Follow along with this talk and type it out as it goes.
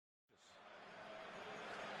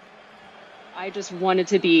I just wanted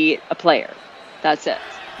to be a player. That's it.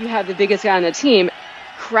 You have the biggest guy on the team,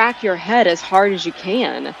 crack your head as hard as you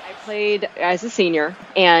can. I played as a senior,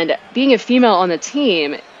 and being a female on the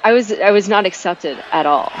team, I was not accepted at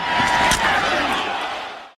all.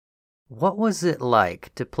 What was it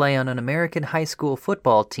like to play on an American high school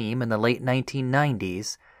football team in the late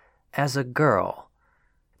 1990s as a girl?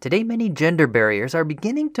 Today, many gender barriers are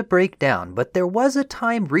beginning to break down, but there was a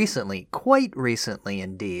time recently, quite recently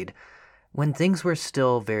indeed, when things were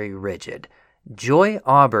still very rigid. Joy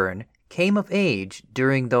Auburn came of age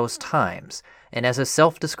during those times, and as a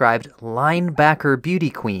self-described linebacker beauty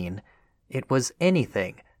queen, it was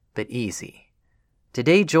anything but easy.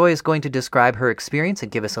 Today, Joy is going to describe her experience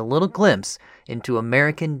and give us a little glimpse into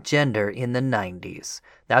American gender in the 90s.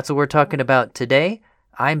 That's what we're talking about today.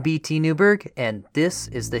 I'm BT Newberg, and this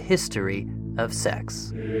is the history of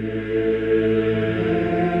sex.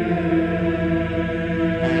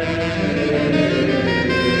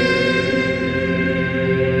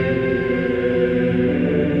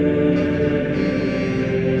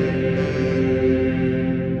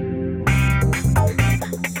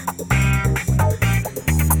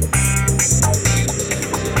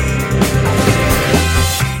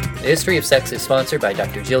 The History of Sex is sponsored by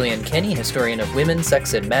Dr. Gillian Kenny, historian of women,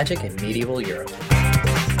 sex, and magic in medieval Europe.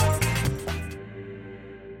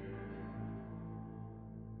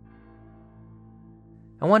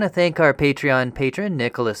 I want to thank our Patreon patron,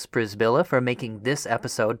 Nicholas Prisbilla, for making this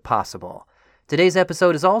episode possible. Today's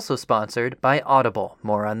episode is also sponsored by Audible.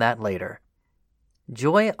 More on that later.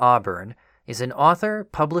 Joy Auburn is an author,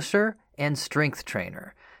 publisher, and strength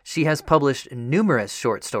trainer. She has published numerous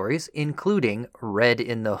short stories, including Red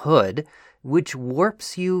in the Hood, which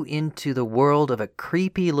warps you into the world of a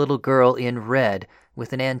creepy little girl in red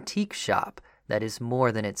with an antique shop that is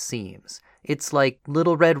more than it seems. It's like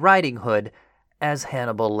Little Red Riding Hood as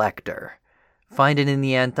Hannibal Lecter. Find it in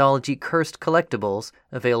the anthology Cursed Collectibles,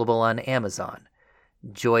 available on Amazon.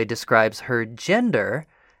 Joy describes her gender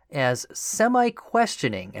as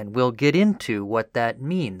semi-questioning, and we'll get into what that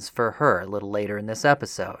means for her a little later in this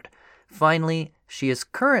episode. Finally, she is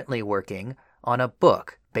currently working on a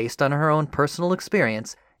book based on her own personal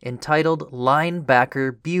experience entitled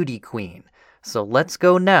Linebacker Beauty Queen. So let's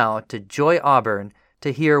go now to Joy Auburn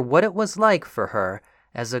to hear what it was like for her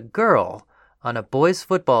as a girl on a boys'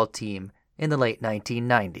 football team in the late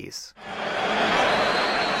 1990s.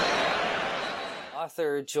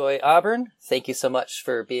 Author Joy Auburn, thank you so much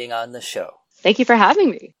for being on the show. Thank you for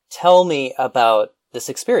having me. Tell me about this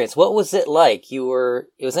experience. What was it like? It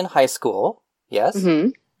was in high school, yes?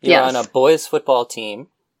 Mm-hmm. You're on a boys' football team.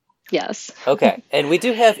 Yes. Okay. And we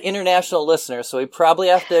do have international listeners, so we probably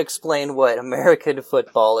have to explain what American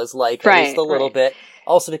football is like, at least a little bit.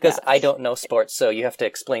 Also because I don't know sports, so you have to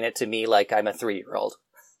explain it to me like I'm a 3-year-old.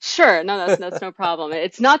 Sure. No, that's no problem.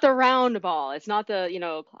 It's not the round ball. It's not the,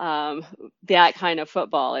 that kind of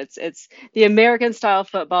football. It's the American style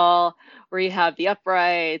football where you have the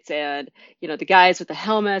uprights and, the guys with the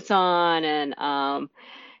helmets on and,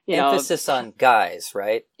 emphasis on guys,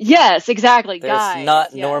 right? Yes, exactly. There's guys.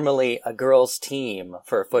 not normally a girls' team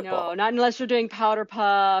for football. No, not unless you're doing powder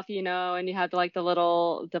puff, and you have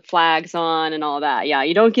the flags on and all that. Yeah,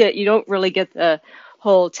 you don't really get the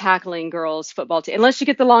whole tackling girls football team unless you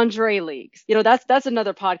get the lingerie leagues. That's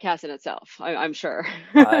another podcast in itself. I'm sure.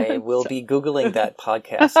 I will be Googling that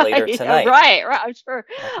podcast later tonight. Right. I'm sure.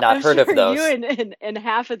 I've not heard of those. You and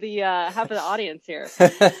half of the audience here.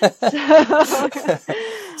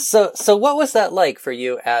 So what was that like for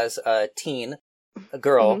you as a teen, a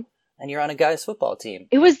girl? Mm-hmm. And you're on a guys' football team.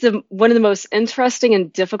 It was one of the most interesting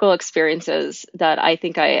and difficult experiences that I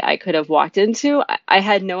think I could have walked into. I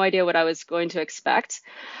had no idea what I was going to expect.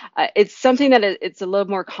 It's something that it's a little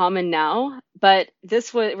more common now, but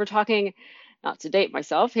we're talking, not to date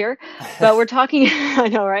myself here, but we're talking, I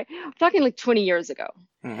know, right? We're talking like 20 years ago.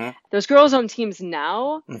 Mm-hmm. There's girls on teams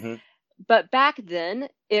now, mm-hmm. but back then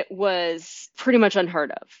it was pretty much unheard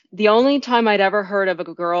of. The only time I'd ever heard of a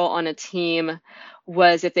girl on a team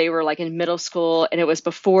was if they were like in middle school, and it was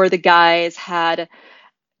before the guys had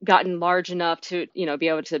gotten large enough to, be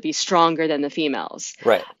able to be stronger than the females.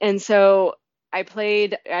 Right. And so I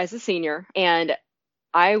played as a senior, and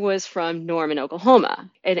I was from Norman, Oklahoma,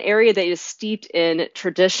 an area that is steeped in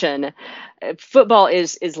tradition. Football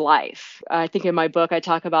is life. I think in my book, I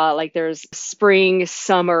talk about like there's spring,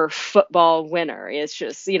 summer, football, winter. It's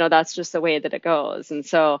just, that's just the way that it goes.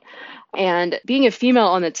 And being a female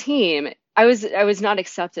on the team, I was not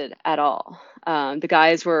accepted at all. The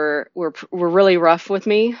guys were really rough with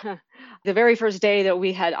me. The very first day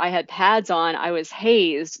that I had pads on, I was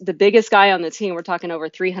hazed. The biggest guy on the team, we're talking over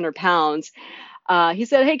 300 pounds. he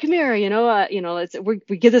said, "Hey, come here.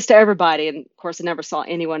 We give this to everybody." And of course, I never saw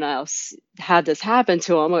anyone else had this happen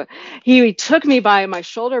to him. He took me by my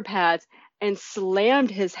shoulder pads and slammed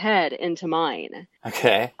his head into mine.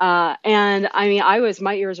 Okay. And I mean,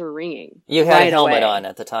 my ears were ringing. You had a helmet on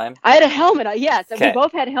at the time? I had a helmet on, yes. Okay. We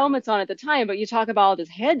both had helmets on at the time, but you talk about all these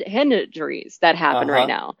head injuries that happen right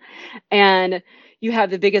now. And you have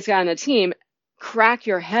the biggest guy on the team crack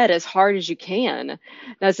your head as hard as you can.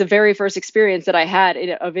 That's the very first experience that I had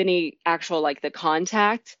of any actual, like, the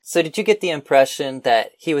contact. So did you get the impression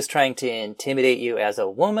that he was trying to intimidate you as a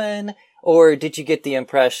woman? Or did you get the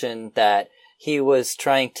impression that he was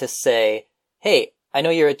trying to say, hey, I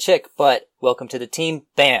know you're a chick, but welcome to the team,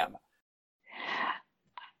 bam?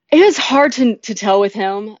 It was hard to tell with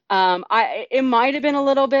him. It might have been a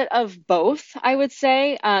little bit of both, I would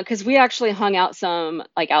say, because we actually hung out some,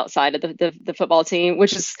 like, outside of the football team,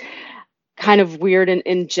 which is kind of weird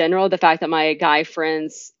in general. The fact that my guy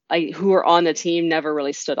friends, who were on the team, never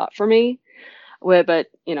really stood up for me. But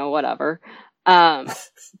whatever.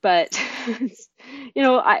 But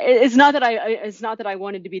it's not that I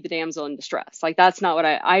wanted to be the damsel in distress. Like, that's not what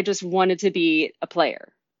I just wanted to be a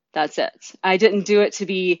player. That's it. I didn't do it to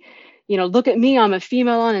be, look at me, I'm a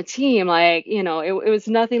female on a team. Like, it was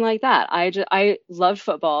nothing like that. I loved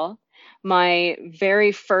football. My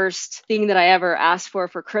very first thing that I ever asked for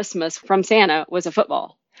Christmas from Santa was a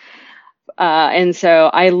football. And so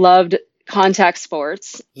I loved contact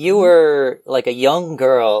sports. You were like a young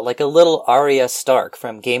girl, like a little Arya Stark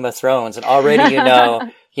from Game of Thrones, and already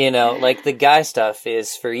like the guy stuff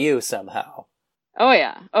is for you somehow. Oh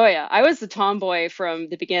yeah. I was the tomboy from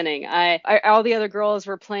the beginning. All the other girls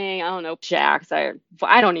were playing, I don't know, jacks. I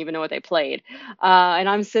don't even know what they played. And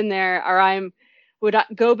I'm sitting there, or would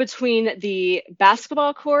go between the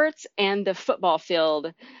basketball courts and the football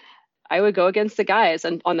field. I would go against the guys,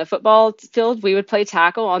 and on the football field, we would play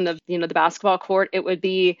tackle. On the basketball court, it would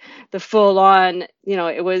be the full on,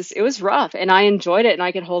 it was rough, and I enjoyed it, and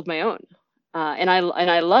I could hold my own. And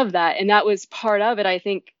I love that. And that was part of it. I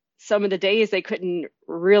think some of the days they couldn't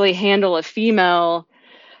really handle a female,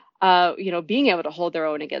 being able to hold their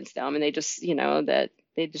own against them. And they just, that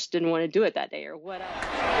they just didn't want to do it that day or whatever.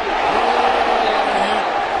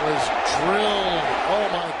 Was drilled. Oh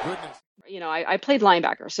my goodness. I played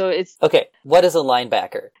linebacker. So it's okay. What is a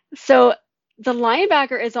linebacker? So the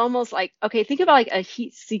linebacker is almost like, okay, think about like a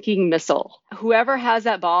heat-seeking missile. Whoever has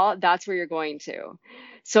that ball, that's where you're going to.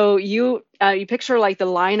 So you picture like the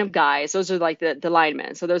line of guys. Those are like the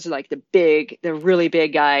linemen. So those are like the really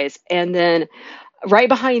big guys. And then right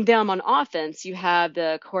behind them on offense, you have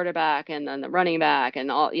the quarterback and then the running back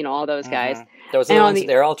and all those guys. Those are the ones,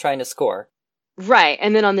 they're all trying to score. Right.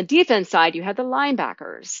 And then on the defense side, you have the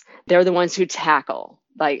linebackers. They're the ones who tackle,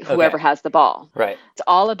 like whoever has the ball. Right. It's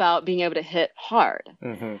all about being able to hit hard.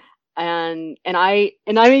 Mm-hmm. And I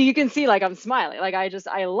mean, you can see, like, I'm smiling. Like, I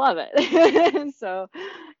love it.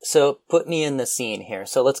 So put me in the scene here.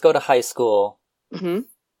 So let's go to high school. Mm-hmm.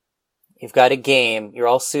 You've got a game. You're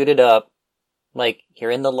all suited up. Like, you're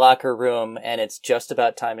in the locker room, and it's just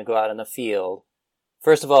about time to go out on the field.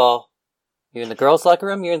 First of all, you're in the girls' locker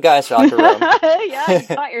room, you're in the guys' locker room. Yeah, you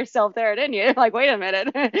caught yourself there, didn't you? Like, wait a minute.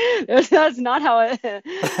 That's not how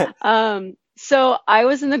it... So I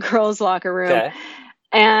was in the girls' locker room. Okay.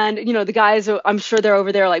 And, the guys, I'm sure they're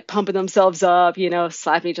over there, like, pumping themselves up,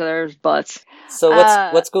 slapping each other's butts. So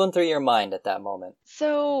what's going through your mind at that moment?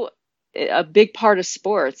 So a big part of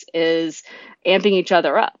sports is amping each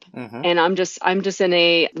other up. Mm-hmm. And I'm just in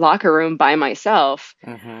a locker room by myself.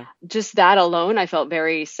 Mm-hmm. Just that alone, I felt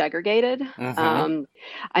very segregated. Mm-hmm.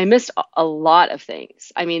 I missed a lot of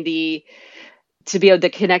things. I mean, to be able to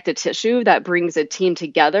connect the tissue that brings a team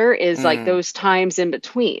together is like those times in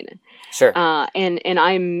between. Sure. And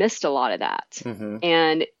I missed a lot of that. Mm-hmm.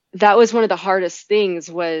 And that was one of the hardest things.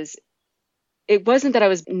 It wasn't that I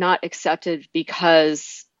was not accepted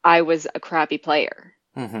because I was a crappy player.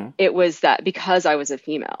 Mm-hmm. It was that because I was a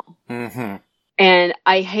female. Mm-hmm. And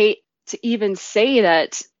I hate to even say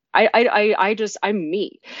that I'm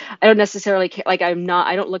me. I don't necessarily care. Like, I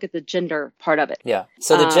don't look at the gender part of it. Yeah.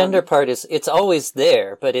 So the gender part it's always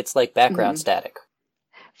there, but it's like background static.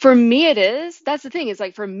 For me, it is. That's the thing. Is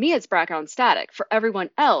like, for me, it's background static. For everyone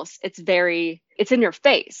else, it's in your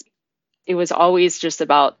face. It was always just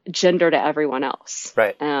about gender to everyone else.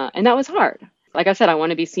 Right. And that was hard. Like I said, I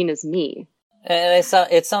want to be seen as me. And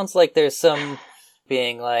it sounds like there's some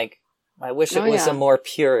being like, I wish it was a more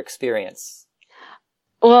pure experience.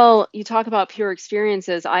 Well, you talk about pure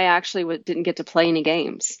experiences. I actually didn't get to play any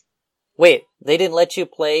games. Wait, they didn't let you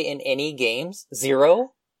play in any games?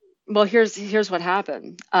 Zero? Well, here's what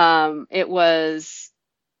happened. It was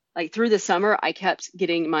like through the summer, I kept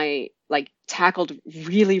getting my like tackled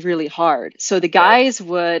really, really hard. So the Okay. guys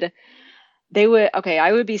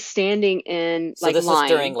I would be standing in So like this is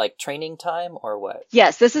during line. like training time or what?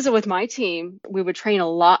 Yes, this is with my team. We would train a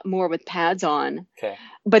lot more with pads on, Okay.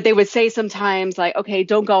 but they would say sometimes like, okay,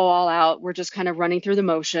 don't go all out. We're just kind of running through the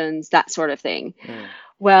motions, that sort of thing. Mm.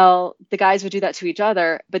 Well, the guys would do that to each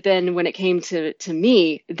other, but then when it came to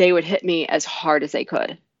me, they would hit me as hard as they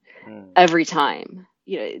could every time.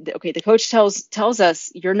 Okay, the coach tells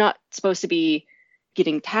us you're not supposed to be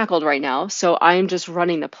getting tackled right now, so I'm just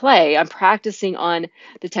running the play. I'm practicing on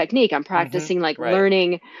the technique. I'm practicing like Right.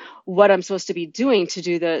 learning what I'm supposed to be doing to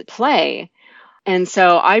do the play. And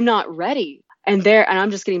so I'm not ready. And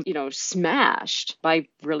I'm just getting, smashed by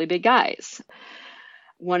really big guys.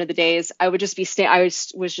 One of the days I would just be I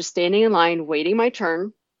was just standing in line waiting my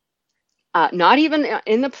turn. Not even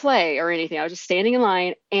in the play or anything. I was just standing in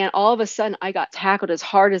line, and all of a sudden I got tackled as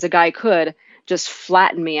hard as a guy could, just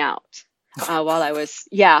flattened me out. While I was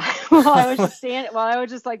while I was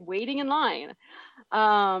just like waiting in line.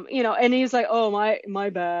 And he's like, "Oh, my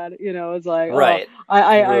bad." It's like, Right.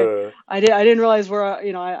 "Oh, I didn't realize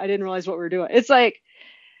I didn't realize what we were doing." It's like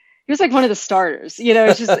he was like one of the starters.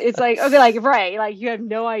 It's like, okay, like, right, like you have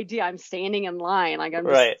no idea. I'm standing in line, like I'm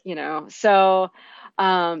just, Right. So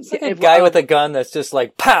It's like a guy with a gun that's just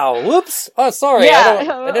like, pow, whoops, oh, sorry, yeah,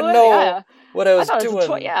 I didn't know what I was I thought doing. it was a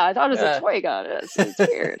toy. Yeah, I thought it was a toy gun. It's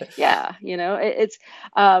weird. Yeah,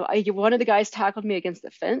 one of the guys tackled me against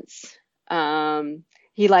the fence.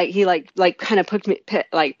 He kind of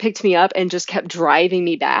picked me up and just kept driving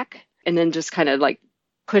me back, and then just kind of like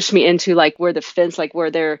pushed me into like where the fence, like where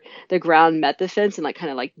the ground met the fence, and like kind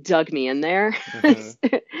of like dug me in there.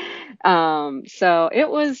 So it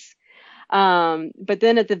was. But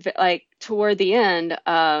then toward the end,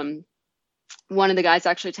 one of the guys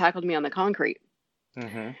actually tackled me on the concrete,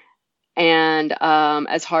 and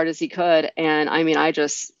as hard as he could. And I mean, I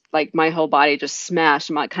just like my whole body just smashed,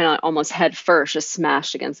 my kind of almost head first, just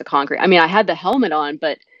smashed against the concrete. I mean, I had the helmet on,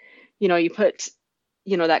 but you put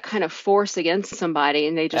that kind of force against somebody,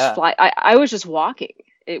 and they just fly. I was just walking.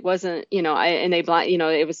 It wasn't,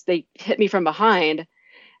 they hit me from behind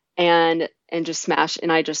and just smashed,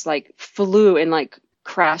 and I just like flew and like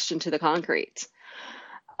crashed into the concrete.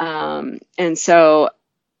 And so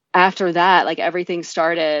after that, like everything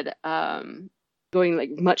started going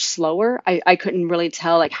like much slower. I couldn't really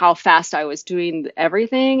tell like how fast I was doing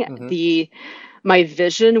everything. My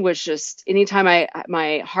vision was just, anytime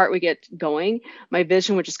my heart would get going, my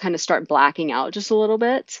vision would just kind of start blacking out just a little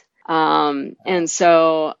bit. And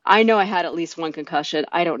so I know I had at least one concussion.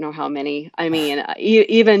 I don't know how many. I mean,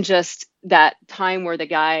 even just that time where the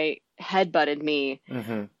guy headbutted me,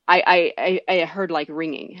 I heard like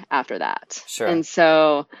ringing after that. Sure. And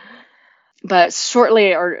so, but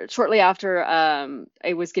shortly after,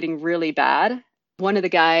 it was getting really bad. One of the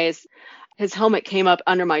guys, his helmet came up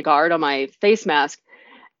under my guard on my face mask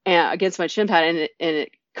and against my chin pad, and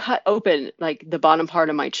it cut open like the bottom part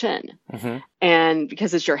of my chin. And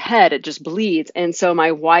because it's your head, it just bleeds. And so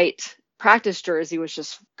my white practice jersey was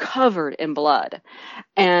just covered in blood.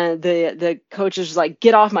 And the coach was like,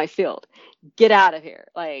 "Get off my field, get out of here."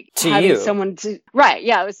 Like having someone right.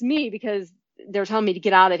 Yeah, it was me, because they were telling me to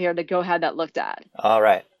get out of here to go have that looked at. All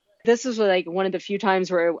right. This was like one of the few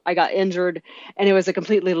times where I got injured, and it was a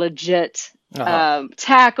completely legit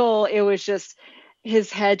tackle. It was just,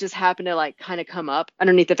 his head just happened to like kind of come up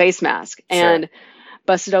underneath the face mask and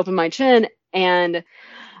busted open my chin. And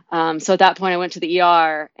so at that point I went to the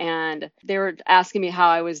ER, and they were asking me how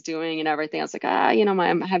I was doing and everything. I was like,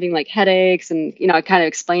 I'm having like headaches, and, I kind of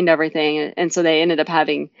explained everything. And so they ended up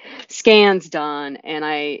having scans done, and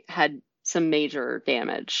I had some major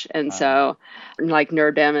damage. And so like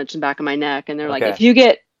nerve damage in the back of my neck. And they're like, if you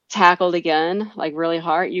get tackled again, like really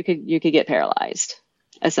hard, you could get paralyzed,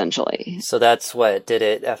 essentially. So that's what did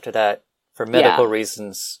it after that. For medical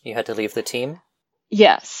reasons, you had to leave the team?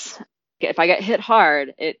 Yes. If I get hit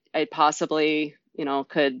hard, I possibly,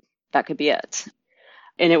 that could be it.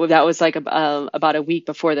 And that was like about a week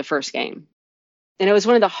before the first game. And it was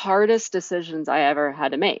one of the hardest decisions I ever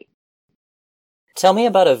had to make. Tell me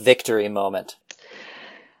about a victory moment.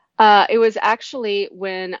 It was actually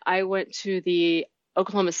when I went to the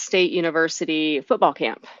Oklahoma State University football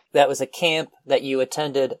camp. That was a camp that you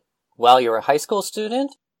attended while you were a high school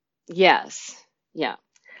student? Yes. Yeah.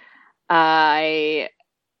 I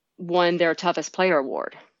won their toughest player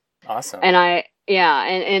award. Awesome. And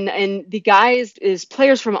and the guys is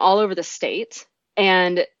players from all over the state.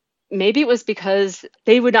 And maybe it was because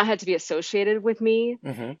they would not have to be associated with me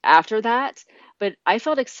after that, but I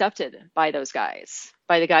felt accepted by those guys,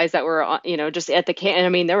 by the guys that were, just at the camp. And I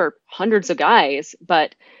mean, there were hundreds of guys,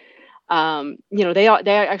 but, they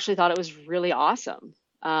actually thought it was really awesome.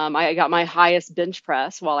 I got my highest bench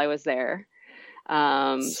press while I was there.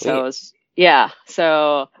 So it was,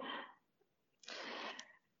 so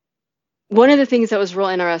one of the things that was real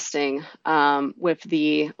interesting with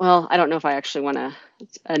I don't know if I actually want to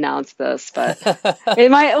announce this, but it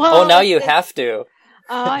might. Well, now you have to.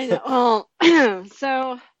 I know. Well,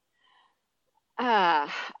 so,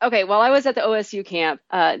 okay. While I was at the OSU camp,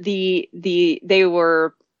 the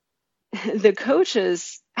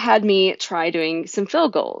coaches had me try doing some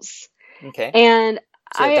field goals. Okay. And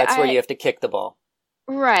so that's where you have to kick the ball.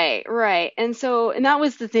 Right. And that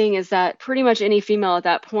was the thing, is that pretty much any female at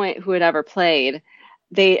that point who had ever played,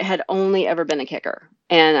 they had only ever been a kicker.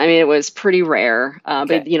 And I mean, it was pretty rare,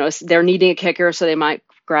 but they're needing a kicker, so they might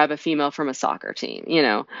grab a female from a soccer team.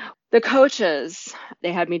 The coaches,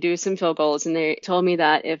 they had me do some field goals, and they told me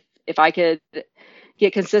that if I could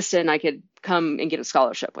get consistent, I could come and get a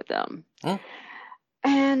scholarship with them.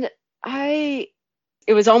 And it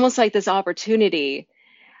was almost like this opportunity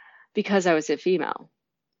because I was a female.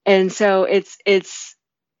 And so it's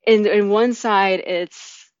in one side,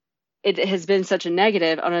 it has been such a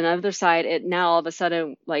negative. On another side, it now all of a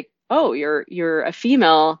sudden, like, oh, you're a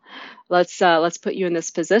female. Let's put you in this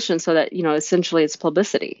position so that, essentially it's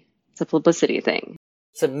publicity. It's a publicity thing.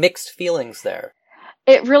 Some mixed feelings there.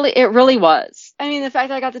 It really was. I mean, the fact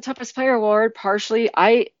that I got the toughest player award, partially,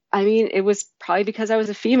 I mean, it was probably because I was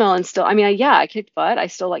a female, and still, I mean, I kicked butt. I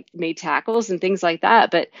still made tackles and things like that,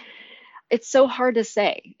 but it's so hard to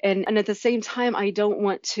say. And at the same time, I don't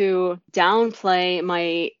want to downplay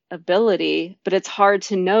my ability, but it's hard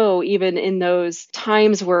to know, even in those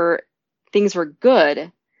times where things were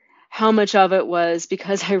good, how much of it was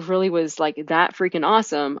because I really was that freaking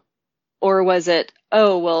awesome, or was it,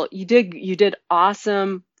 oh, well, you did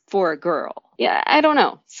awesome for a girl. Yeah, I don't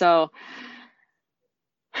know. So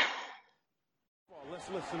let's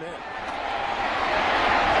listen in.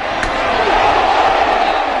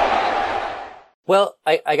 Well,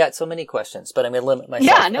 I got so many questions, but I'm going to limit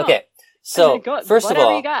myself. Yeah, no. Okay. So, first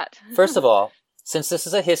of all, since this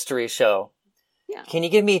is a history show, can you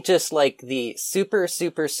give me just the super,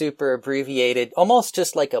 super, super abbreviated, almost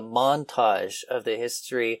just like a montage of the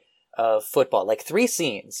history of football, 3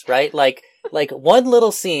 scenes, right? Like one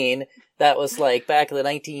little scene that was back in the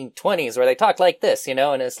 1920s where they talked like this,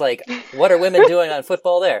 and it's what are women doing on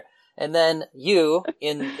football there? And then you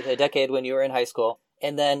in the decade when you were in high school,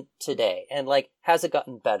 and then today, and has it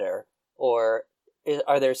gotten better, or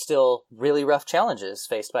are there still really rough challenges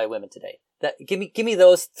faced by women today? Give me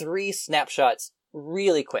those 3 snapshots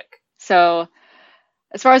really quick. So,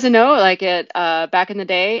 as far as I know, back in the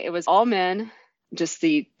day, it was all men, just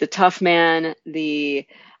the tough man. You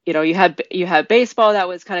had baseball, that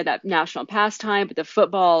was kind of that national pastime, but the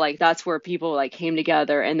football, that's where people came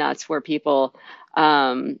together, and that's where people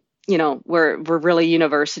where really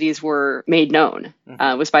universities were made known,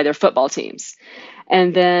 was by their football teams.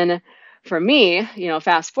 And then for me,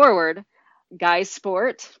 fast forward, guys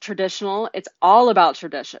sport, traditional, it's all about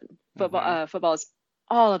tradition. Football is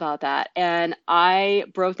all about that. And I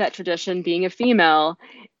broke that tradition being a female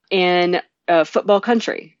in a football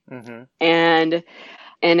country. And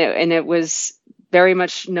it was very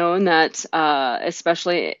much known that,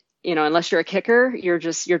 especially, unless you're a kicker, you're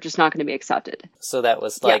just not going to be accepted. So that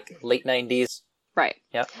was late 90s. Right.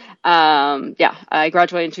 Yeah. I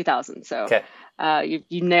graduated in 2000. So okay.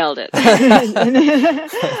 You nailed it. And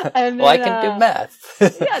then, I can do math.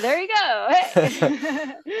 Yeah, there you go.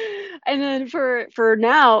 Hey. And then for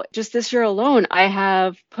now, just this year alone, I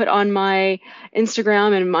have put on my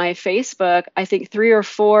Instagram and my Facebook, I think 3 or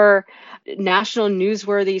 4 national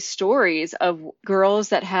newsworthy stories of girls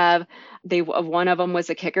that one of them was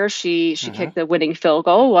a kicker. She kicked the winning field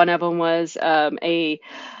goal. One of them was a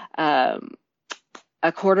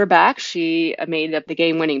quarterback. She made up the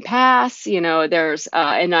game-winning pass. There's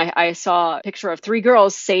and I saw a picture of 3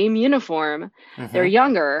 girls, same uniform. They're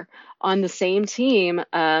younger, on the same team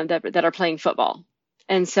that are playing football,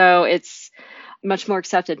 and so it's much more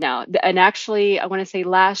accepted now. And actually, I want to say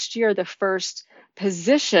last year, the first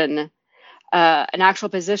position, an actual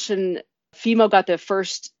position, female got the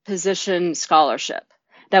first position scholarship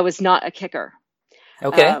that was not a kicker.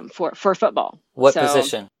 Okay. For football. What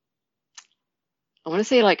position? I want to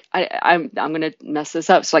say I'm going to mess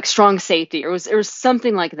this up. It's strong safety, or it was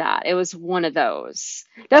something like that. It was one of those.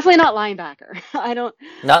 Definitely not linebacker. I don't.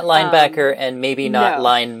 Not linebacker, and maybe not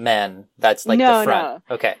linemen. That's the front. No.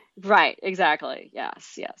 Okay. Right, exactly.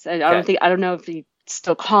 Yes, yes. And Okay. I don't know if you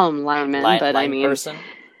still call them linemen, but I Line mean, person?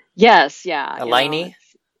 yes, yeah, A liney?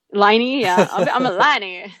 liney, yeah. I'm a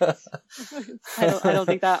liney. I don't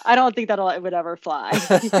think that, I don't think that'll it would ever fly.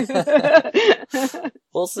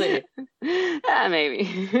 We'll see.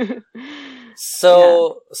 Maybe. Yeah,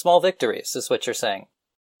 So, small victories is what you're saying.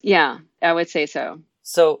 yeah, I would say so.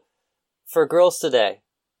 So, for girls today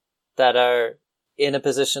that are in a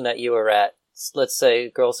position that you were at, let's say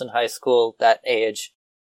girls in high school, that age,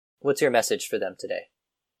 what's your message for them today?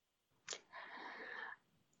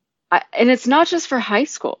 And it's not just for high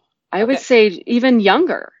school. I would Okay. say even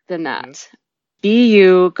younger than that. Be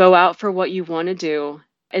you, go out for what you want to do,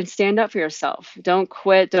 and stand up for yourself. Don't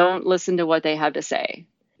quit. Don't listen to what they have to say.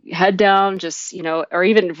 Head down, just, or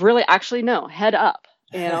even really actually, no, head up,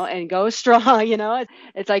 and go strong.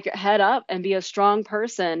 It's like head up and be a strong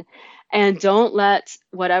person, and don't let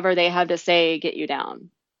whatever they have to say get you down.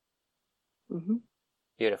 Hmm.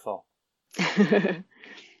 Beautiful.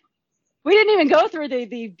 We didn't even go through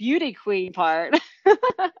the beauty queen part.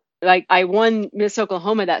 Like, I won Miss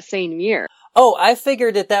Oklahoma that same year. Oh, I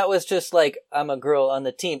figured that was just like, I'm a girl on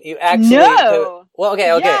the team. You actually... No. Well,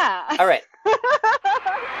 okay. Yeah. All right.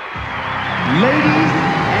 Ladies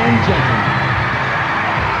and gentlemen,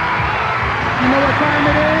 you know what time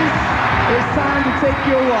it is? It's time to take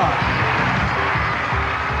your walk.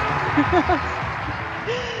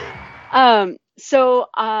 So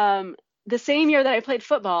the same year that I played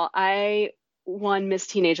football, I won Miss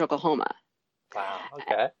Teenage Oklahoma. Wow.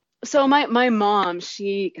 Okay. So my mom,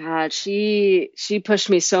 she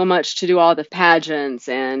pushed me so much to do all the pageants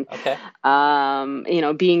and, Okay.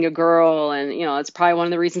 being a girl. And, it's probably one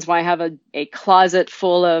of the reasons why I have a closet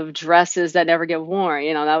full of dresses that never get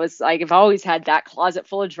worn. That was like, I've always had that closet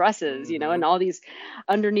full of dresses, and all these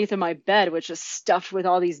underneath of my bed, which is stuffed with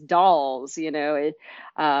all these dolls, I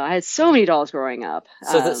had so many dolls growing up.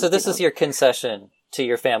 So this is your concession to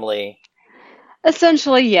your family.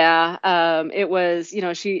 Essentially, yeah. It was,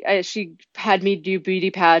 she had me do beauty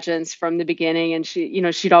pageants from the beginning, and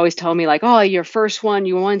she'd always tell me like, "Oh, your first one,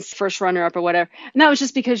 you won first runner up or whatever." And that was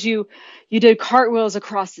just because you did cartwheels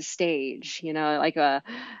across the stage, like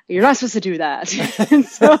you're not supposed to do that. And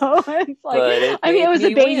so it's like, it was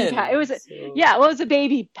a baby it was a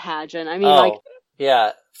baby pageant.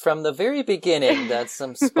 Yeah, from the very beginning, that's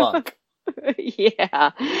some spunk.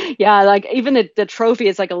 Yeah. Like even the trophy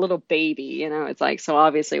is like a little baby, it's like, so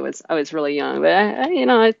obviously I was really young, but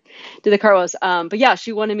I did the cartwheels. But yeah,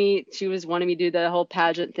 she wanted me to do the whole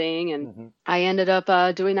pageant thing. And I ended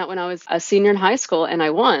up doing that when I was a senior in high school, and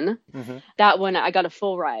I won that one. I got a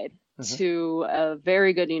full ride to a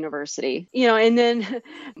very good university, and then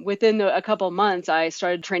within a couple months, I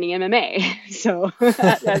started training MMA. So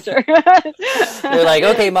that's her. You're like,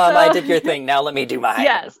 okay, Mom, I did your thing. Now let me do mine.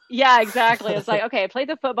 Yes. Yeah, exactly. It's like, okay, I played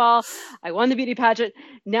the football. I won the beauty pageant.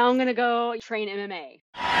 Now I'm going to go train MMA.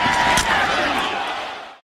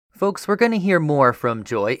 Folks, we're going to hear more from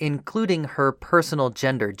Joy, including her personal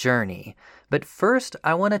gender journey. But first,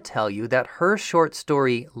 I want to tell you that her short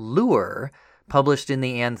story, Lure, published in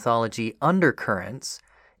the anthology Undercurrents,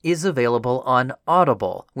 is available on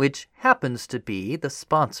Audible, which happens to be the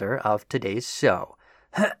sponsor of today's show.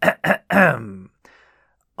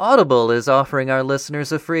 Audible is offering our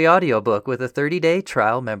listeners a free audiobook with a 30-day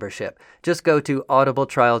trial membership. Just go to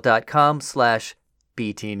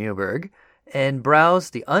audibletrial.com/BT Newberg and browse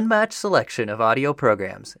the unmatched selection of audio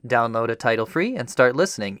programs. Download a title free and start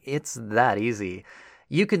listening. It's that easy.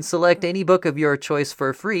 You can select any book of your choice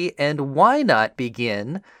for free, and why not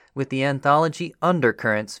begin with the anthology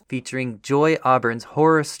Undercurrents featuring Joy Auburn's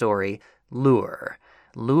horror story, Lure.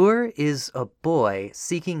 Lure is a boy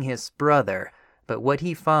seeking his brother, but what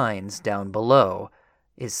he finds down below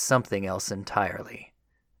is something else entirely.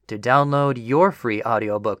 To download your free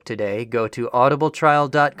audiobook today, go to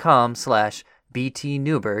audibletrial.com/BT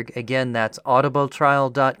Newberg. Again, that's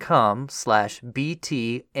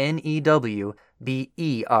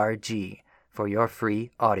audibletrial.com/BTNEWBERG for your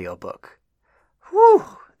free audiobook. Whew,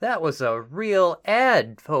 that was a real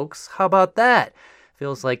ad, folks. How about that?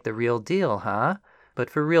 Feels like the real deal, huh? But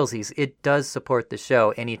for realsies, it does support the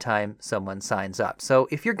show anytime someone signs up. So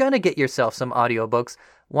if you're going to get yourself some audiobooks,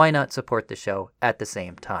 why not support the show at the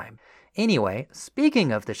same time? Anyway,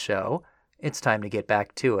 speaking of the show, it's time to get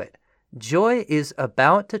back to it. Joy is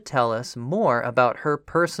about to tell us more about her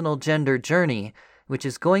personal gender journey, which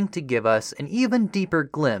is going to give us an even deeper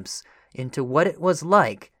glimpse into what it was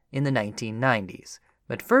like in the 1990s.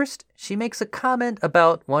 But first, she makes a comment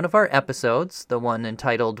about one of our episodes, the one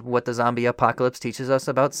entitled What the Zombie Apocalypse Teaches Us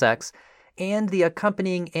About Sex, and the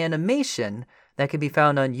accompanying animation that can be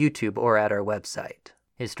found on YouTube or at our website.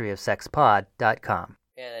 historyofsexpod.com.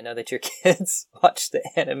 And I know that your kids watch the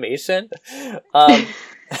animation. Okay,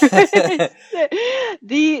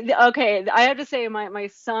 I have to say, my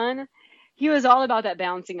son, he was all about that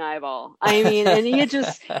bouncing eyeball. I mean, and he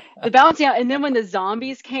just the bouncing out, and then when the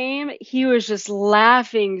zombies came, he was just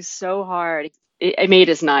laughing so hard. It made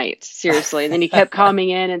his night, seriously. And then he kept coming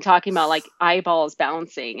in and talking about like eyeballs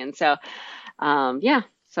bouncing, and so, yeah.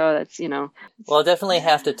 So that's, Well, I'll definitely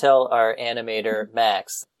have to tell our animator,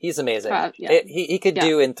 Max. He's amazing. Yeah. He could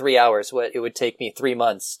do in 3 hours what it would take me 3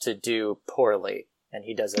 months to do poorly, and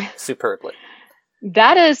he does it superbly.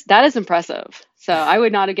 That is impressive. So I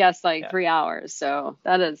would not have guessed 3 hours. So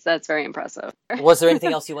that's very impressive. Was there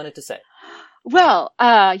anything else you wanted to say? Well,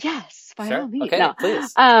 yes, by all means. Okay, no.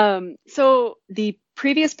 please. So the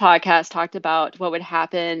previous podcast talked about what would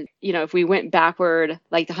happen, if we went backward,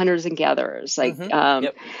 like the hunters and gatherers,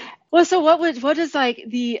 Yep. Well, so what is I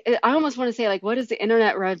almost want to say, what is the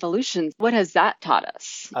internet revolution? What has that taught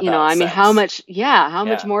us? About sex. How much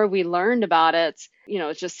more we learned about it,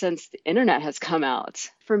 just since the internet has come out.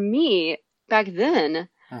 For me, back then,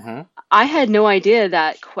 I had no idea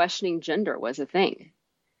that questioning gender was a thing.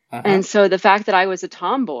 And so the fact that I was a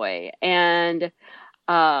tomboy and,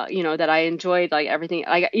 that I enjoyed everything,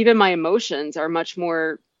 even my emotions are much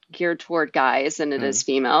more geared toward guys than it is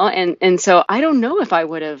female. And so I don't know if I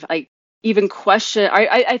would have even questioned,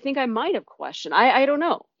 I think I might have questioned. I don't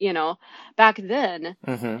know, back then,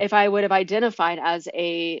 if I would have identified as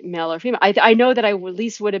a male or female. I know that I at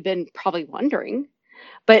least would have been probably wondering,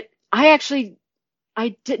 but I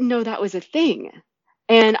didn't know that was a thing.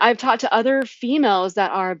 And I've talked to other females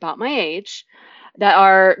that are about my age, that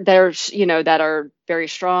are very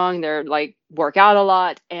strong. They're work out a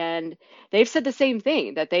lot, and they've said the same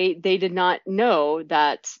thing, that they did not know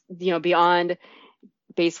that, beyond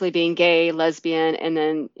basically being gay, lesbian, and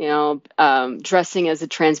then, dressing as a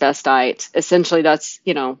transvestite, essentially that's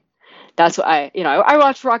what I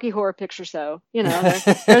watched Rocky Horror Picture, Show,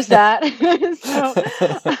 there's that. So,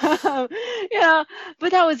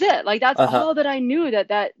 but that was it. That's all that I knew,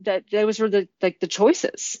 that those were the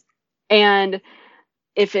choices. And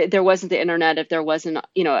if there wasn't the internet, if there wasn't,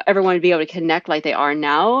 everyone would be able to connect like they are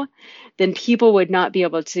now, then people would not be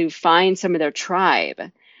able to find some of their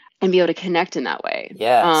tribe and be able to connect in that way.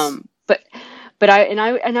 Yes. But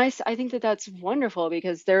I think that that's wonderful,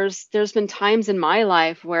 because there's been times in my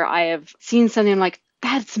life where I have seen something like,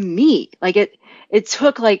 that's me. It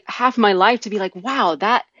took half my life to be like, wow,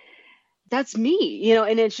 that's me,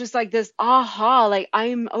 and it's just this aha,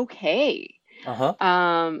 I'm okay. So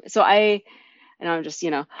I'm just,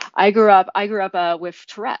 I grew up with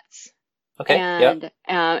Tourette's. Okay. And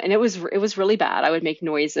and it was really bad. I would make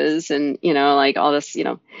noises and all this,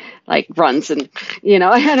 grunts and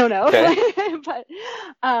I don't know, okay. But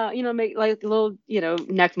make little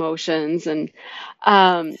neck motions and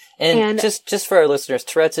just for our listeners,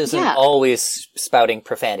 Tourette's isn't always spouting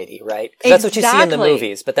profanity, right? 'Cause that's what you see in the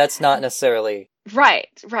movies, but that's not necessarily right.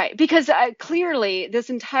 Because clearly this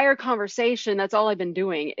entire conversation, that's all I've been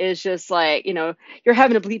doing is just you're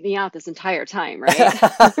having to bleep me out this entire time,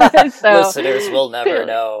 right? So listeners will never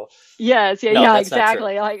know. Yes,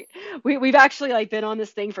 exactly. We've actually been on this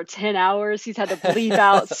thing for 10 hours. He's had to bleep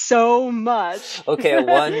out so much. Okay,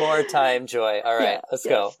 one more time, Joy. All right, let's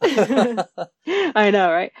go. I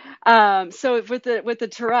know, right? So with the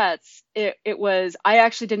Tourette's, it was, I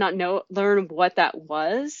actually did not learn what that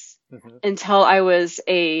was until I was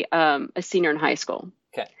a senior in high school.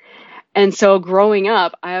 Okay. And so growing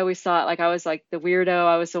up, I always thought I was the weirdo.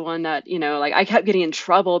 I was the one that, I kept getting in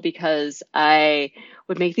trouble because I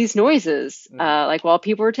would make these noises, while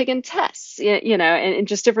people were taking tests, and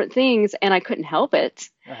just different things, and I couldn't help it.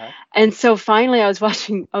 And so finally I was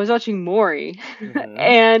watching Maury,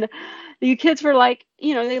 and the kids were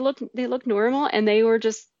they looked normal, and they were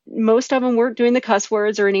just, most of them weren't doing the cuss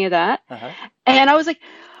words or any of that. And I was like,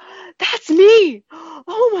 that's me.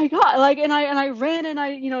 Oh my God. And I ran and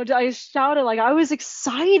I shouted, I was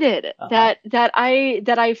excited that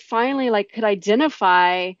I finally could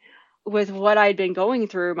identify with what I'd been going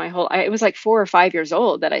through it was 4 or 5 years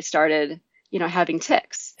old that I started, having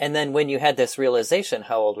tics. And then when you had this realization,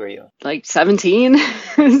 how old were you? 17.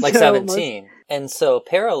 17. And so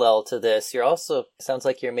parallel to this, you're also, sounds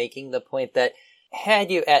like you're making the point that had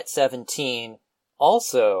you at 17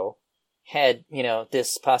 also had,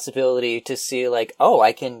 this possibility to see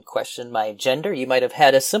I can question my gender, you might have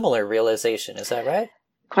had a similar realization. Is that right?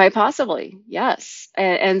 Quite possibly. Yes.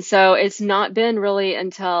 And so it's not been really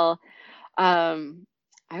until, I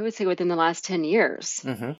would say within the last 10 years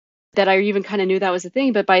that I even kind of knew that was a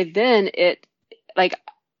thing. But by then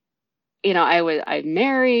I'm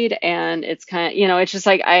married, and it's kind of, it's just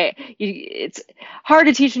like it's hard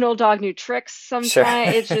to teach an old dog new tricks Sure.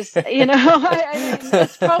 sometimes. It's just, I mean,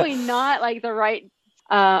 it's probably not like the right,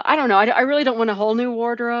 I don't know. I really don't want a whole new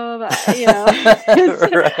wardrobe,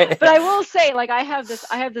 Right. but I will say, like, I have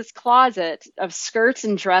this closet of skirts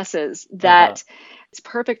and dresses that it's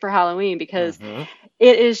perfect for Halloween because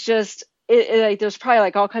it is just, like, there's probably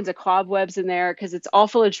like all kinds of cobwebs in there because it's all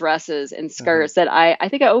full of dresses and skirts that I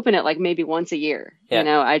think I open it like maybe once a year.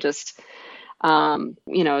 Yeah. I just,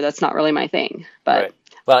 that's not really my thing. But right.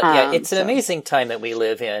 Well, yeah, it's an amazing time that we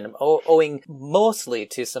live in, owing mostly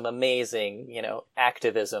to some amazing,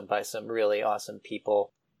 activism by some really awesome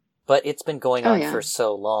people. But it's been going on for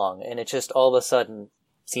so long, and it just all of a sudden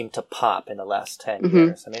seemed to pop in the last 10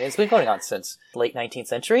 years. I mean, it's been going on since late 19th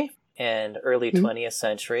century and early 20th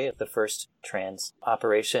century. The first trans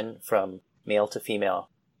operation from male to female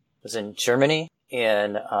was in Germany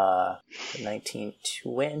in the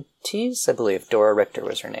 1920s, I believe. Dora Richter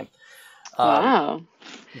was her name. Wow.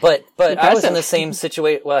 But I was in the same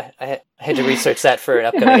situation. Well, I had to research that for an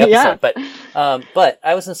upcoming episode. But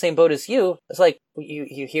I was in the same boat as you. It's like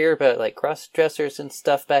you hear about like cross dressers and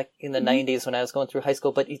stuff back in the 90s when I was going through high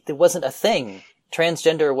school, but there wasn't a thing.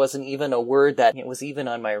 Transgender wasn't even a word that was even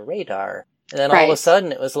on my radar. And then all of a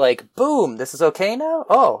sudden it was like, boom, this is okay now?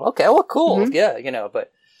 Oh, okay. Well, cool. Yeah,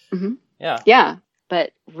 but yeah. Yeah.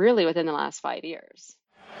 But really within the last 5 years.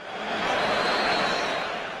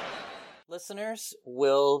 Listeners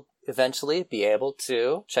will eventually be able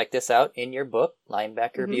to check this out in your book,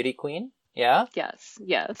 Linebacker Beauty Queen. Yeah? Yes.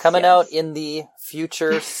 Coming out in the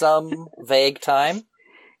future, some vague time.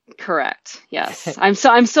 Correct. Yes.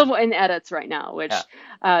 I'm still in edits right now, which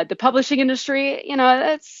the publishing industry,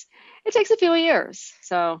 it takes a few years.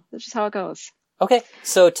 So that's just how it goes. Okay.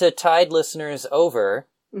 So to tide listeners over,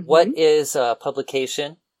 what is a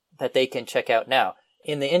publication that they can check out now?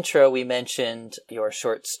 In the intro, we mentioned your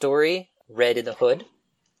short story, Red in the Hood.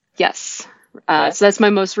 Yes. So that's my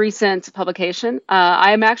most recent publication.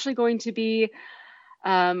 I am actually going to be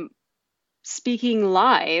speaking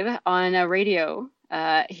live on a radio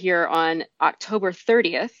here on October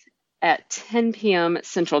 30th at 10 p.m.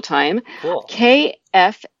 Central Time. Cool. KFAI.org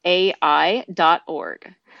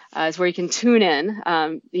is where you can tune in,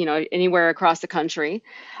 anywhere across the country.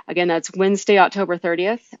 Again, that's Wednesday, October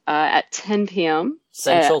 30th at 10 p.m.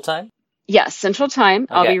 Central Time? Yes, Central Time.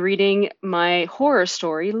 Okay. I'll be reading my horror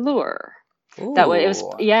story, Lure. Ooh.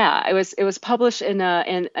 It was published in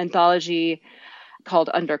an anthology called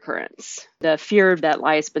Undercurrents, The Fear That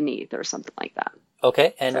Lies Beneath, or something like that.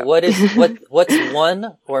 Okay, and what's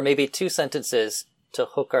one or maybe two sentences to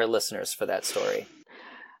hook our listeners for that story?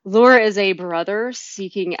 Lure is a brother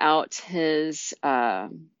seeking out he's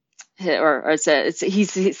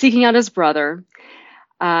seeking out his brother,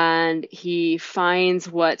 and he finds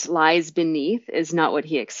what lies beneath is not what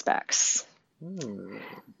he expects.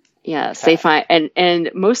 Yes, okay. They find,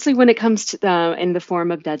 and mostly when it comes to in the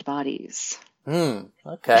form of dead bodies.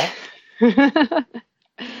 Okay.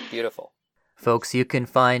 Beautiful. Folks, you can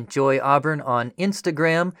find Joy Auburn on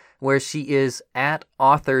Instagram, where she is at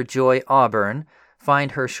author Joy Auburn.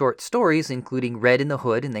 Find her short stories, including Red in the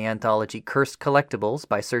Hood in the anthology Cursed Collectibles,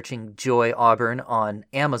 by searching Joy Auburn on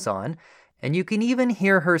Amazon. And you can even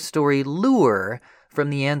hear her story Lure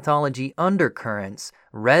from the anthology Undercurrents,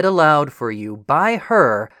 read aloud for you by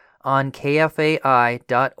her on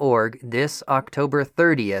KFAI.org this October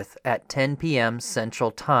 30th at 10 p.m.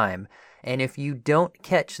 Central Time. And if you don't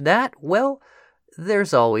catch that, well,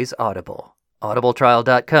 there's always Audible.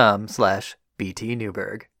 audibletrial.com/BT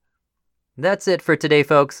Newberg. That's it for today,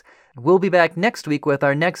 folks. We'll be back next week with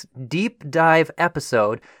our next deep dive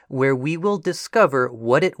episode where we will discover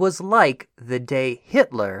what it was like the day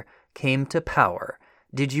Hitler came to power.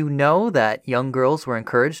 Did you know that young girls were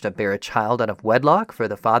encouraged to bear a child out of wedlock for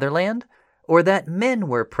the fatherland? Or that men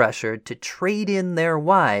were pressured to trade in their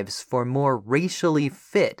wives for more racially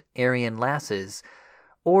fit Aryan lasses?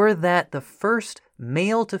 Or that the first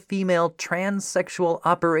male-to-female transsexual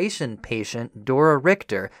operation patient, Dora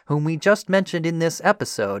Richter, whom we just mentioned in this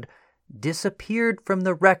episode, disappeared from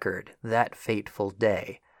the record that fateful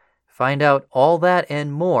day? Find out all that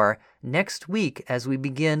and more next week as we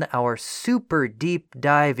begin our super deep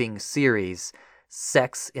diving series,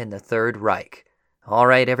 Sex in the Third Reich. All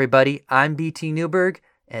right, everybody, I'm BT Newberg,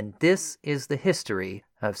 and this is the history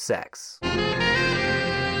of sex.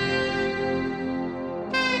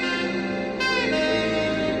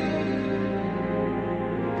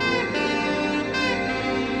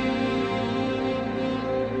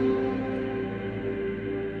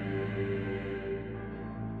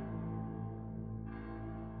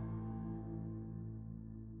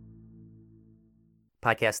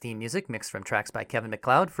 Podcast theme music mixed from tracks by Kevin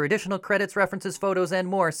MacLeod. For additional credits, references, photos, and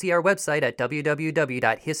more, see our website at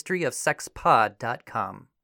www.historyofsexpod.com.